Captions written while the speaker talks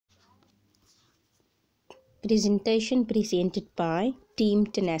Presentation presented by Team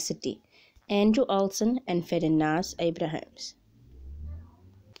Tenacity, Andrew Olson and Ferdinand Abrahams.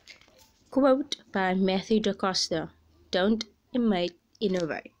 Quote by Matthew DaCosta: "Don't imitate,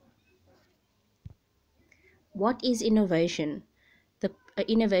 innovate." What is innovation?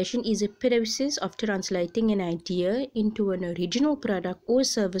 Innovation is a process of translating an idea into an original product or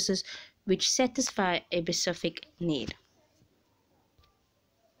services which satisfy a specific need.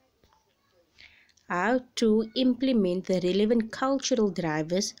 How to implement the relevant cultural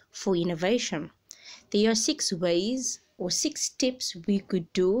drivers for innovation. There are 6 ways or 6 steps we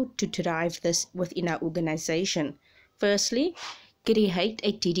could do to drive this within our organization. Firstly, create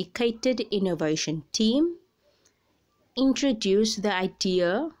a dedicated innovation team. Introduce the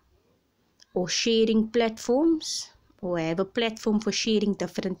idea or sharing platforms, or have a platform for sharing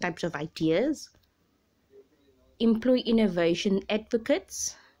different types of ideas. Employ innovation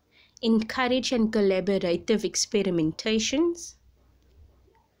advocates. Encourage and collaborative experimentations.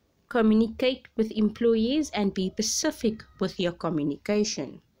 Communicate with employees and be specific with your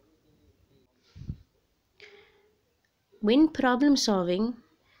communication. When problem solving,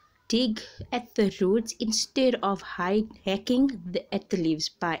 dig at the roots instead of hacking at the leaves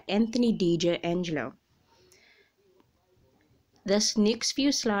by Anthony DiGiangelo. This next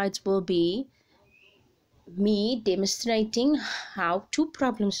few slides will be me demonstrating how to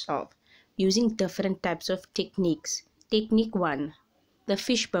problem solve using different types of techniques. Technique 1, the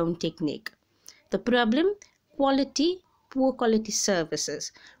fishbone technique. The problem: quality, poor quality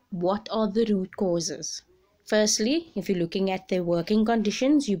services. What are the root causes? Firstly, if you're looking at their working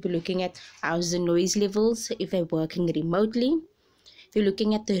conditions, you'll be looking at how's the noise levels if they're working remotely. If you're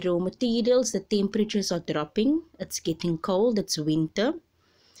looking at the raw materials, the temperatures are dropping, it's getting cold, it's winter.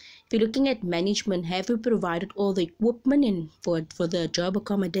 If you're looking at management, have you provided all the equipment and for the job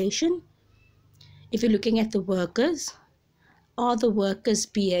accommodation? If you're looking at the workers, are the workers'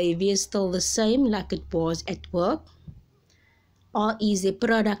 behavior still the same like it was at work? Or is their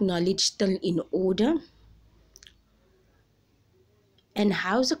product knowledge still in order? And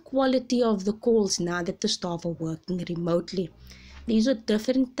how's the quality of the calls now that the staff are working remotely? These are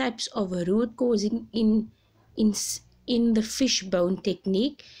different types of root causing in the fishbone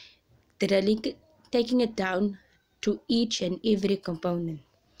technique, taking it down to each and every component.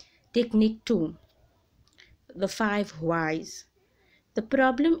 Technique 2, the 5 whys. The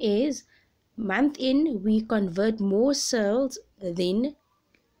problem is, month in we convert more sales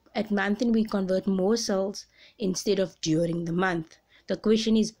instead of during the month. The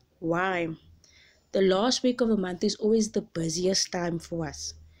question is why? The last week of a month is always the busiest time for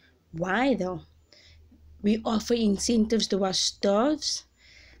us. Why though? We offer incentives to our staffs,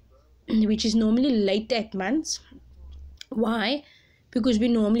 which is normally late at months. Why? Because we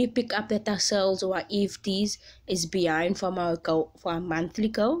normally pick up that our sales or our EFTs is behind from our monthly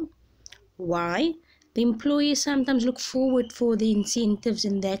goal. Why? The employees sometimes look forward for the incentives,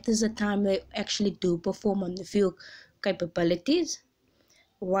 and that is the time they actually do perform on the field capabilities.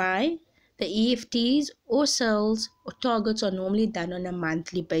 Why? The EFTs or sales or targets are normally done on a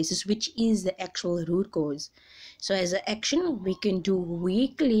monthly basis, which is the actual root cause. So as an action, we can do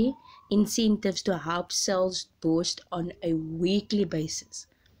weekly incentives to help sales boost on a weekly basis.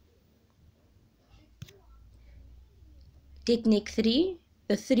 Technique 3,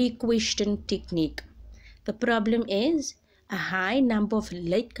 the 3-question technique. The problem is a high number of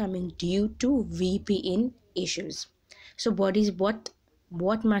late coming due to VPN issues. So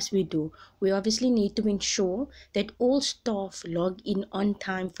what must we do? We obviously need to ensure that all staff log in on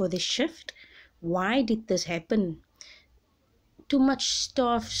time for the shift. Why did this happen? Too much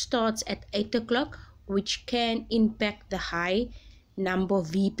staff starts at 8 o'clock, which can impact the high number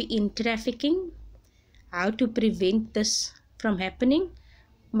of VPN trafficking. How to prevent this from happening?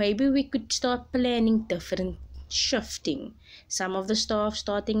 Maybe we could start planning different shifting. Some of the staff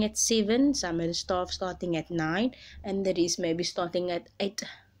starting at 7, some of the staff starting at 9, and the rest maybe starting at 8.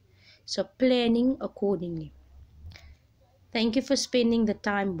 So planning accordingly. Thank you for spending the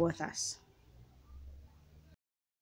time with us.